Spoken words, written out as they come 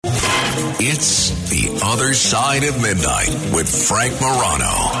It's The Other Side of Midnight with Frank Morano.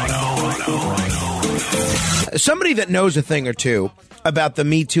 Somebody that knows a thing or two about the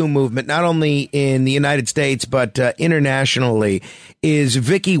Me Too movement, not only in the United States, but internationally, is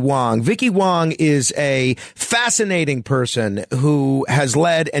Vicki Wang. Vicki Wang is a fascinating person who has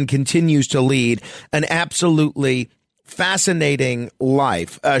led and continues to lead an absolutely fascinating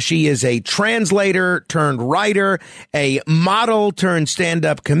life. She is a translator turned writer, a model turned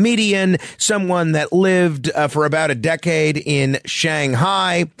stand-up comedian, someone that lived for about a decade in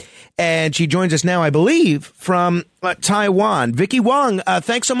Shanghai. And she joins us now, I believe, from Taiwan. Vicki Wang,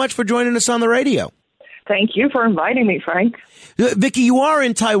 thanks so much for joining us on the radio. Thank you for inviting me, Frank. Vicki, you are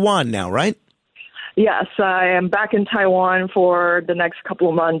in Taiwan now, right? Yes, I am back in Taiwan for the next couple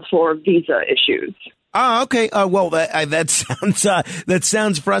of months for visa issues. Oh, okay. Well, that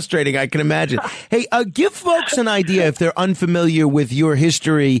sounds frustrating. I can imagine. Hey, give folks an idea, if they're unfamiliar with your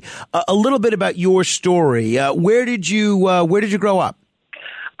history, a little bit about your story. Where did you grow up?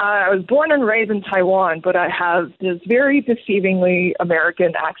 I was born and raised in Taiwan, but I have this very deceivingly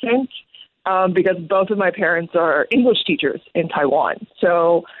American accent because both of my parents are English teachers in Taiwan.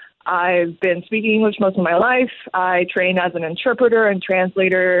 So I've been speaking English most of my life. I trained as an interpreter and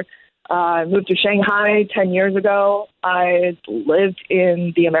translator. I moved to Shanghai 10 years ago. I lived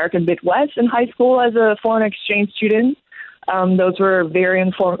in the American Midwest in high school as a foreign exchange student. Those were very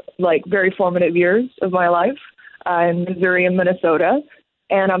formative years of my life in Missouri and Minnesota.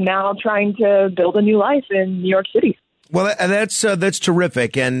 And I'm now trying to build a new life in New York City. Well, that's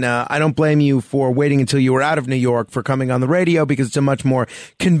terrific, and I don't blame you for waiting until you were out of New York for coming on the radio, because it's a much more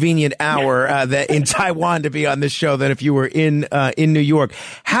convenient hour that in Taiwan to be on this show than if you were in New York.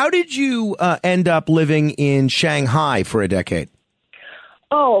 How did you end up living in Shanghai for a decade?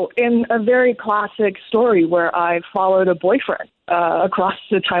 Oh, in a very classic story where I followed a boyfriend across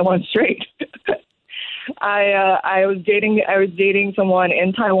the Taiwan Strait. I was dating someone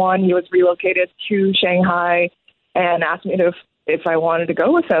in Taiwan. He was relocated to Shanghai and asked me if I wanted to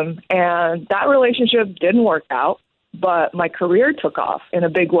go with him. And that relationship didn't work out, but my career took off in a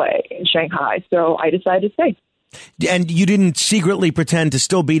big way in Shanghai. So I decided to stay. And you didn't secretly pretend to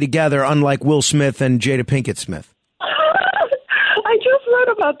still be together, unlike Will Smith and Jada Pinkett Smith. I just read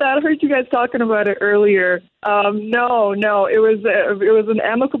about that. I heard you guys talking about it earlier. No, it was an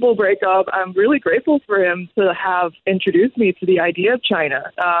amicable breakup. I'm really grateful for him to have introduced me to the idea of China.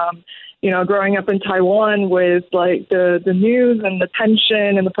 Growing up in Taiwan with like the news and the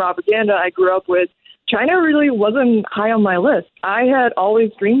tension and the propaganda I grew up with, China really wasn't high on my list. I had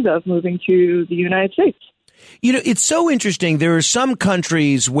always dreamed of moving to the United States. You know, it's so interesting. There are some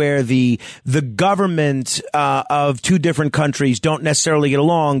countries where the government of two different countries don't necessarily get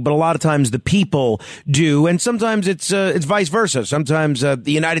along, but a lot of times the people do, and sometimes it's vice versa. Sometimes the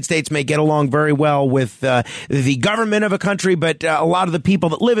United States may get along very well with the government of a country, but a lot of the people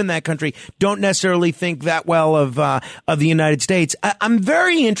that live in that country don't necessarily think that well of the United States. I'm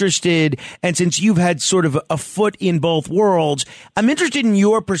very interested, and since you've had sort of a foot in both worlds, I'm interested in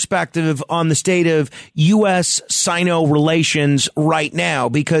your perspective on the state of U.S.-Sino relations right now,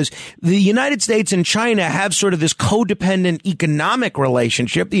 because the United States and China have sort of this codependent economic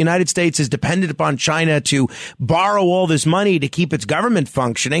relationship. The United States is dependent upon China to borrow all this money to keep its government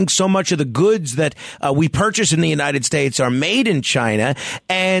functioning. So much of the goods that we purchase in the United States are made in China,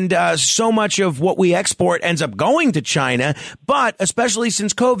 and so much of what we export ends up going to China. But especially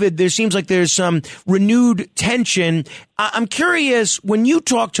since COVID, there seems like there's some renewed tension. I'm curious, when you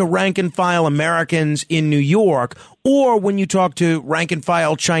talk to rank and file Americans in New York, or when you talk to rank and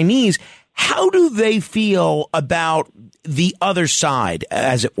file Chinese, how do they feel about the other side,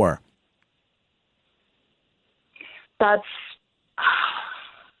 as it were? That's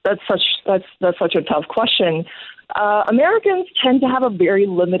such a tough question. Americans tend to have a very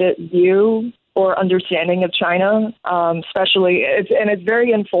limited view or understanding of China, especially, and it's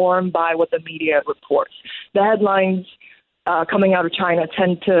very informed by what the media reports. The headlines coming out of China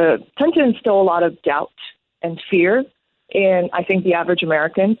tend to instill a lot of doubt and fear in, I think, the average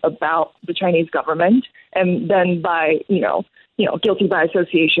American about the Chinese government, and then by guilty by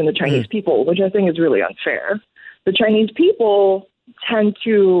association, the Chinese people, which I think is really unfair. The Chinese people tend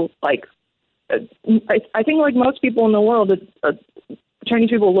to I think like most people in the world, Chinese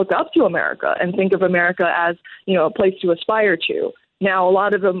people look up to America and think of America as a place to aspire to. Now, a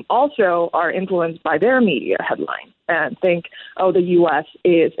lot of them also are influenced by their media headlines and think, oh, the U.S.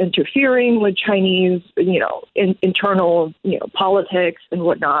 is interfering with Chinese, internal, politics and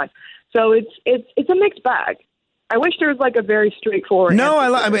whatnot. So it's a mixed bag. I wish there was like a very straightforward. No,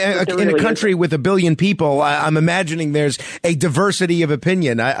 answer in a country with 1 billion people, I'm imagining there's a diversity of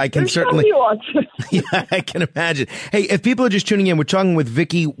opinion. I can certainly. Yeah, I can imagine. Hey, if people are just tuning in, we're talking with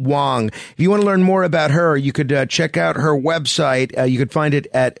Vicki Wang. If you want to learn more about her, you could check out her website. You could find it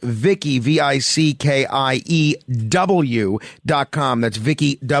at Vicki, VICKIEW.com. That's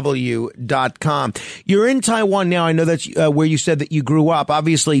VickiW.com. You're in Taiwan now. I know that's where you said that you grew up.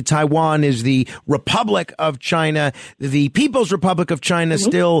 Obviously, Taiwan is the Republic of China. The People's Republic of China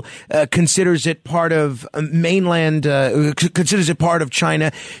still considers it part of mainland, considers it part of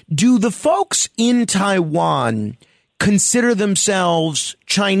China. Do the folks in Taiwan consider themselves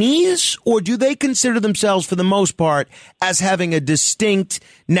Chinese, or do they consider themselves, for the most part, as having a distinct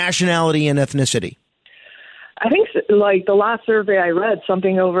nationality and ethnicity? I think, like the last survey I read,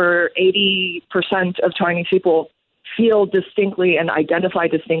 something over 80% of Chinese people feel distinctly and identify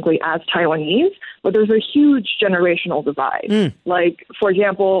distinctly as Taiwanese, but there's a huge generational divide. Like, for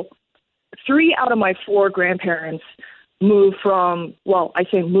example, 3 out of my 4 grandparents moved from, well, I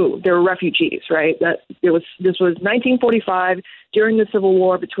say moved, they were refugees, right? This was 1945 during the Civil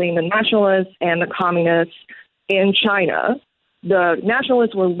War between the nationalists and the communists in China. The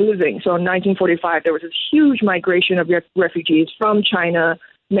nationalists were losing. So in 1945, there was this huge migration of refugees from China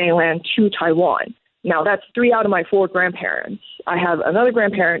mainland to Taiwan. Now, that's 3 out of my 4 grandparents. I have another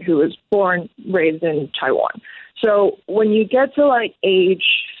grandparent who was born, raised in Taiwan. So when you get to like age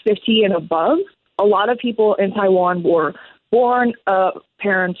 50 and above, a lot of people in Taiwan were born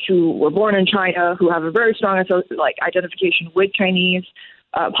parents who were born in China, who have a very strong identification with Chinese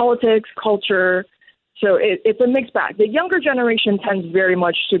politics, culture. So it's a mixed bag. The younger generation tends very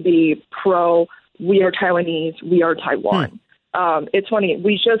much to be pro, we are Taiwanese, we are Taiwan. It's funny.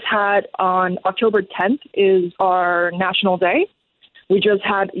 We just had on October 10th is our National Day. We just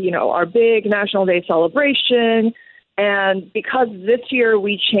had, our big National Day celebration. And because this year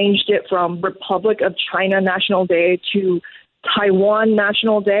we changed it from Republic of China National Day to Taiwan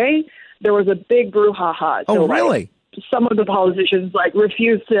National Day, there was a big brouhaha. Oh, really? Some of the politicians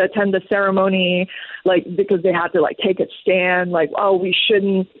refused to attend the ceremony, because they had to take a stand, we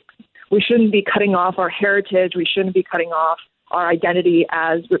shouldn't be cutting off our heritage. We shouldn't be cutting off our identity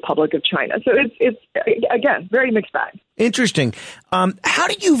as Republic of China. So it's again, very mixed bag. Interesting. How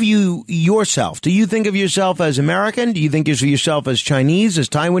do you view yourself? Do you think of yourself as American? Do you think of yourself as Chinese, as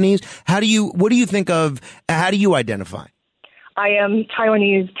Taiwanese? What do you think of, how do you identify? I am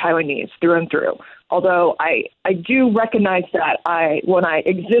Taiwanese through and through. Although I do recognize that when I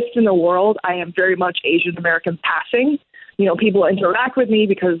exist in the world, I am very much Asian American passing. People interact with me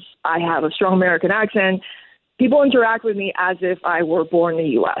because I have a strong American accent. People interact with me as if I were born in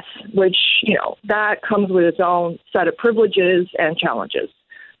the U.S., which, that comes with its own set of privileges and challenges.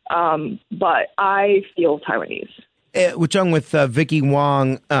 But I feel Taiwanese. We're talking with Vicki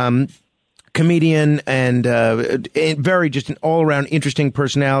Wang, comedian and very just an all-around interesting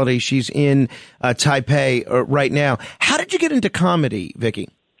personality. She's in Taipei right now. How did you get into comedy, Vicki?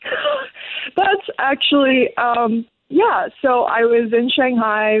 That's actually... so I was in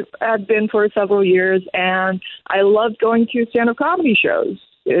Shanghai, had been for several years, and I loved going to stand-up comedy shows.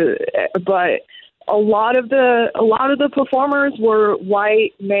 But a lot of the performers were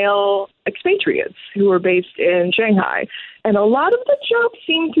white male expatriates who were based in Shanghai, and a lot of the jokes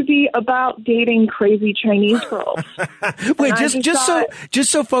seemed to be about dating crazy Chinese girls. Wait,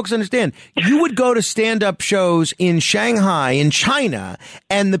 just so folks understand, you would go to stand-up shows in Shanghai, in China,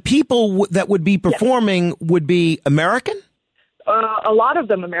 and the people that would be performing would be American? A lot of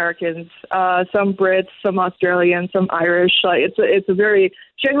them Americans, some Brits, some Australians, some Irish. It's a very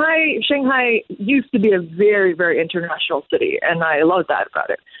Shanghai used to be a very, very international city, and I love that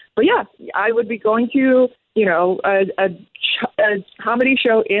about it. But yeah, I would be going to a comedy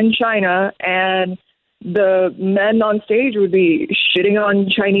show in China, and the men on stage would be shitting on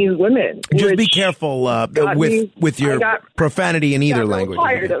Chinese women. Just be careful with your profanity in either language. I'm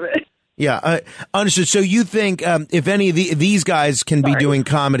tired of it. Yeah, understood. So you think if any of these guys can be doing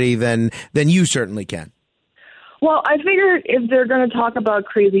comedy, then you certainly can. Well, I figured if they're going to talk about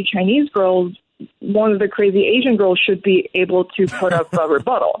crazy Chinese girls, one of the crazy Asian girls should be able to put up a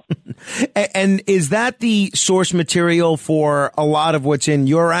rebuttal. And is that the source material for a lot of what's in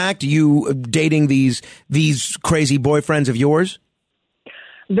your act? You dating these crazy boyfriends of yours?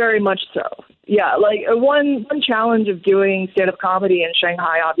 Very much so. Yeah, one challenge of doing stand-up comedy in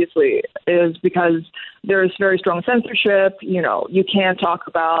Shanghai, obviously, is because there's very strong censorship. You can't talk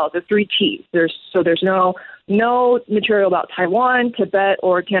about the 3 T's. There's no material about Taiwan, Tibet,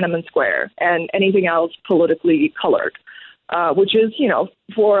 or Tiananmen Square, and anything else politically colored. which is,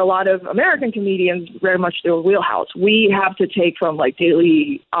 for a lot of American comedians, very much their wheelhouse. We have to take from like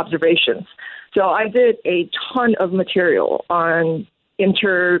daily observations. So I did a ton of material on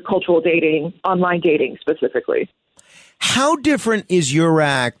intercultural dating, online dating specifically. How different is your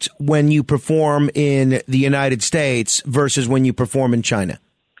act when you perform in the United States versus when you perform in China?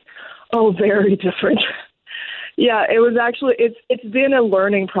 Oh, very different. Yeah, it was actually, it's been a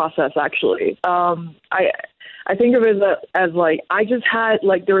learning process, actually. I think of it as like, I just had,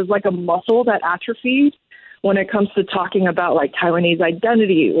 like, there was like a muscle that atrophied when it comes to talking about like Taiwanese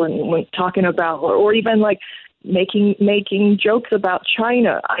identity, when talking about, or even like making jokes about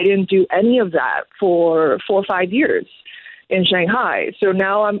China. I didn't do any of that for 4 or 5 years in Shanghai. So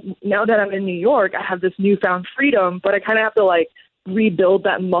now that I'm in New York, I have this newfound freedom, but I kind of have to like rebuild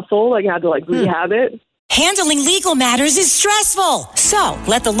that muscle. Like I had to like rehab it. Handling legal matters is stressful. So,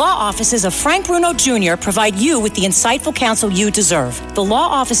 let the law offices of Frank Bruno Jr. provide you with the insightful counsel you deserve. The law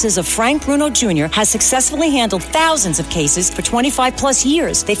offices of Frank Bruno Jr. has successfully handled thousands of cases for 25 plus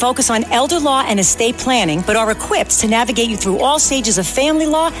years. They focus on elder law and estate planning, but are equipped to navigate you through all stages of family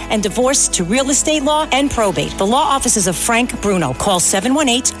law and divorce to real estate law and probate. The law offices of Frank Bruno. Call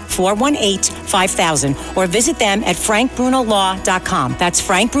 718-418-5000 or visit them at frankbrunolaw.com. That's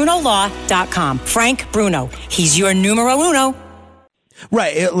frankbrunolaw.com. Frank Bruno. He's your numero uno.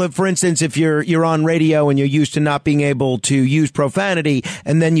 Right. For instance, if you're on radio and you're used to not being able to use profanity,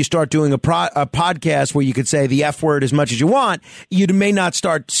 and then you start doing a podcast where you could say the F word as much as you want, you may not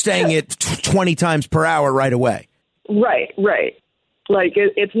start saying it 20 times per hour right away. Right. Like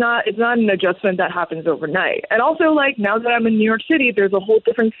it's not an adjustment that happens overnight. And also, like, now that I'm in New York City, there's a whole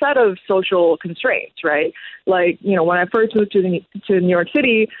different set of social constraints, right? Like, when I first moved to New York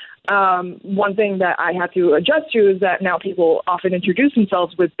City, one thing that I have to adjust to is that now people often introduce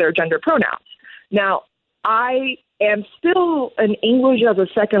themselves with their gender pronouns. Now, I am still an English as a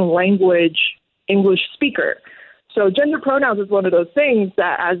second language English speaker. So gender pronouns is one of those things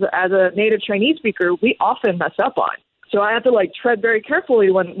that as a native Chinese speaker, we often mess up on. So I have to like tread very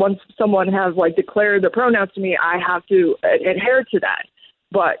carefully once someone has like declared the pronouns to me, I have to adhere to that.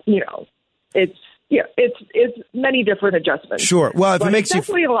 But, it's many different adjustments. Sure. Well, if it makes it's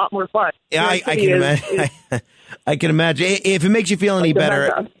definitely a lot more fun. Yeah, I can imagine. I can imagine. If it makes you feel any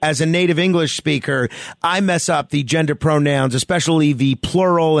better, as a native English speaker, I mess up the gender pronouns, especially the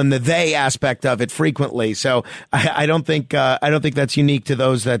plural and the they aspect of it frequently. So I don't think that's unique to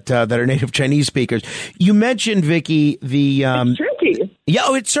those that are native Chinese speakers. You mentioned, Vicki, it's tricky.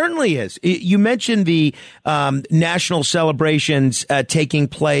 Yeah, it certainly is. You mentioned the national celebrations taking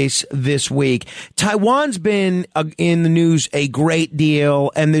place this week. Taiwan's been in the news a great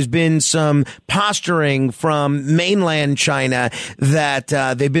deal, and there's been some posturing from mainland China that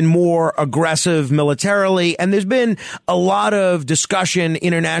they've been more aggressive militarily, and there's been a lot of discussion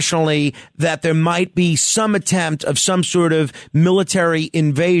internationally that there might be some attempt of some sort of military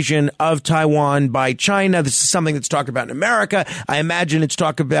invasion of Taiwan by China. This is something that's talked about in America. I imagine it's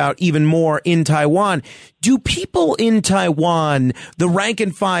talked about even more in Taiwan. Do people in Taiwan, the rank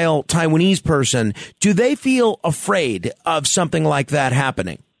and file Taiwanese person, do they feel afraid of something like that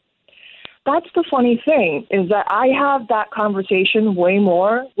happening? That's the funny thing, is that I have that conversation way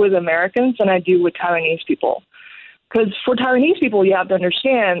more with Americans than I do with Taiwanese people. Because for Taiwanese people, you have to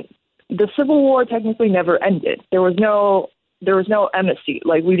understand, the Civil War technically never ended. There was no amnesty.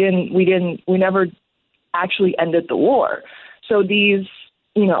 Like we never actually ended the war. So these,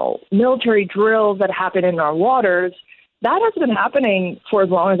 military drills that happen in our waters, that has been happening for as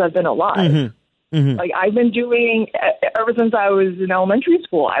long as I've been alive. Mm-hmm. Mm-hmm. Like I've been doing, ever since I was in elementary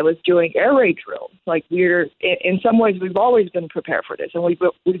school, I was doing air raid drills. Like in some ways, we've always been prepared for this, and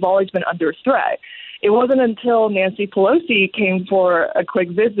we've always been under threat. It wasn't until Nancy Pelosi came for a quick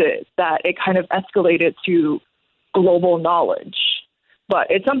visit that it kind of escalated to global knowledge. But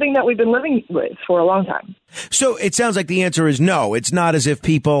it's something that we've been living with for a long time. So it sounds like the answer is no. It's not as if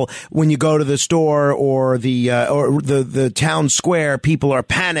people, when you go to the store or the town square, people are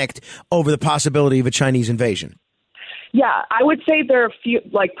panicked over the possibility of a Chinese invasion. Yeah, I would say there are few,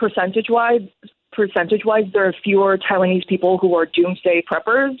 like percentage-wise, there are fewer Taiwanese people who are doomsday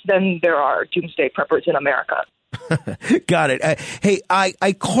preppers than there are doomsday preppers in America. Got it. Hey,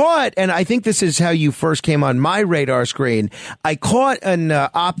 I caught, and I think this is how you first came on my radar screen. I caught an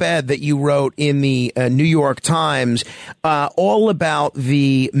op-ed that you wrote in the New York Times all about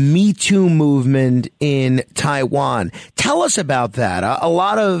the Me Too movement in Taiwan. Tell us about that. A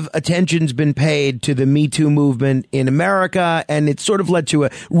lot of attention's been paid to the Me Too movement in America, and it's sort of led to a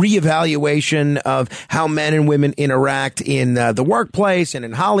reevaluation of how men and women interact in the workplace and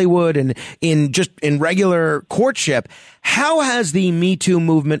in Hollywood and in regular courtship. How has the Me Too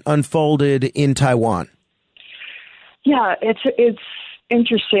movement unfolded in Taiwan? Yeah, it's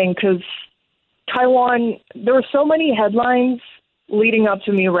interesting because Taiwan, there were so many headlines leading up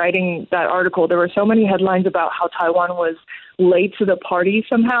to me writing that article. There were so many headlines about how Taiwan was late to the party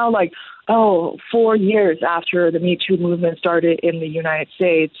somehow, like, 4 years after the Me Too movement started in the United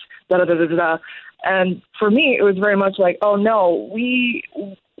States, da-da-da-da-da. And for me, it was very much like, oh, no,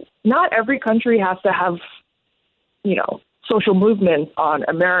 not every country has to have, social movement on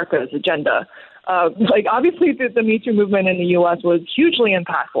America's agenda. Obviously, the Me Too movement in the U.S. was hugely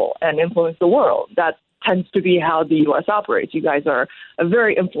impactful and influenced the world. That tends to be how the U.S. operates. You guys are a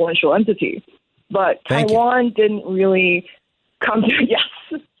very influential entity. But Taiwan didn't really come to, yes,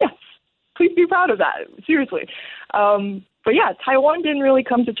 please be proud of that, seriously. But yeah, Taiwan didn't really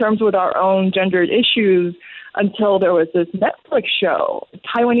come to terms with our own gendered issues until there was this Netflix show,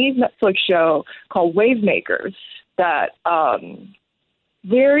 Taiwanese Netflix show called Wavemakers that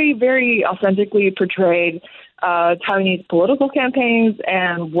very, very authentically portrayed Taiwanese political campaigns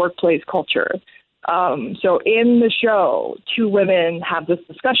and workplace culture. So in the show, two women have this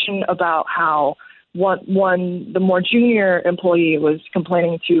discussion about how the more junior employee was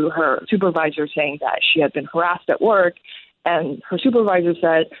complaining to her supervisor saying that she had been harassed at work. And her supervisor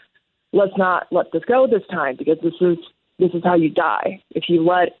said, let's not let this go this time because this is how you die. If you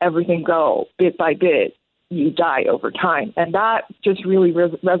let everything go bit by bit, you die over time. And that just really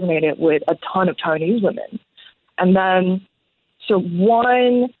resonated with a ton of Taiwanese women. And then, so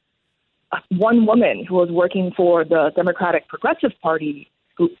one woman who was working for the Democratic Progressive Party,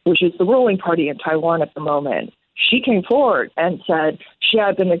 which is the ruling party in Taiwan at the moment, she came forward and said she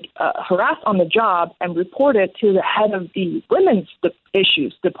had been harassed on the job and reported to the head of the women's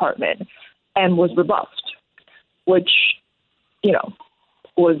issues department and was rebuffed, which,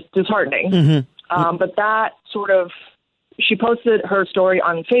 was disheartening. Mm-hmm. But that she posted her story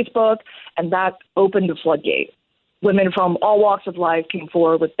on Facebook, and that opened the floodgate. Women from all walks of life came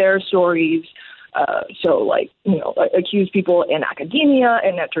forward with their stories. Accuse people in academia,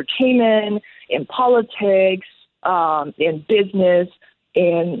 in entertainment, in politics, in business,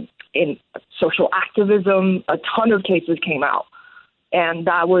 in social activism. A ton of cases came out. And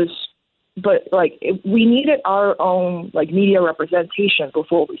that was, we needed our own, media representation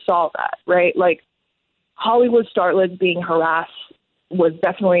before we saw that, right? Hollywood starlets being harassed was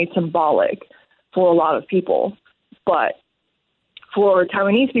definitely symbolic for a lot of people. But for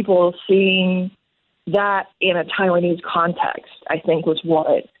Taiwanese people, seeing that in a Taiwanese context, I think was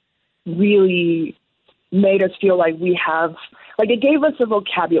what really made us feel like we have, it gave us a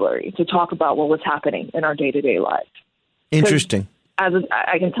vocabulary to talk about what was happening in our day-to-day lives. Interesting.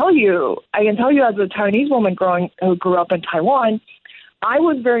 I can tell you as a Taiwanese woman who grew up in Taiwan, I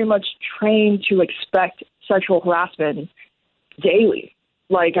was very much trained to expect sexual harassment daily.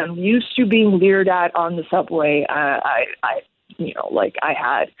 I'm used to being leered at on the subway. I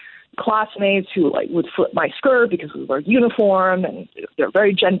had classmates who would flip my skirt because we were uniform and they're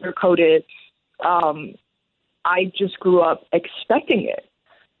very gender coded. I just grew up expecting it,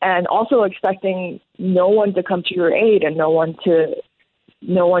 and also expecting no one to come to your aid and no one to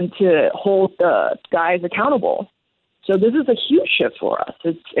hold the guys accountable. So this is a huge shift for us.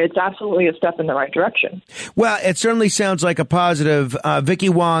 It's absolutely a step in the right direction. Well, it certainly sounds like a positive. Vicki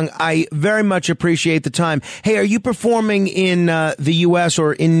Wang, I very much appreciate the time. Hey, are you performing in the U.S.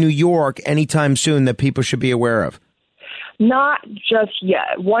 or in New York anytime soon that people should be aware of? Not just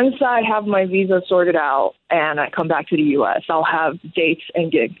yet. Once I have my visa sorted out and I come back to the U.S., I'll have dates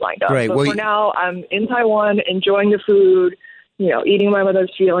and gigs lined up. Great. But for now, I'm in Taiwan, enjoying the food, eating my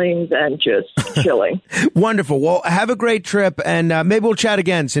mother's feelings and just chilling. Wonderful. Well, have a great trip, and maybe we'll chat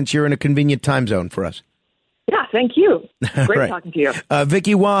again since you're in a convenient time zone for us. Yeah, thank you. Great right. talking to you.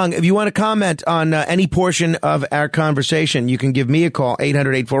 Vicki Wang, if you want to comment on any portion of our conversation, you can give me a call,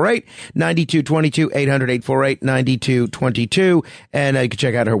 800-848-9222, 800-848-9222, and you can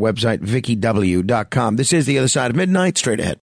check out her website, vickyw.com. This is The Other Side of Midnight. Straight ahead.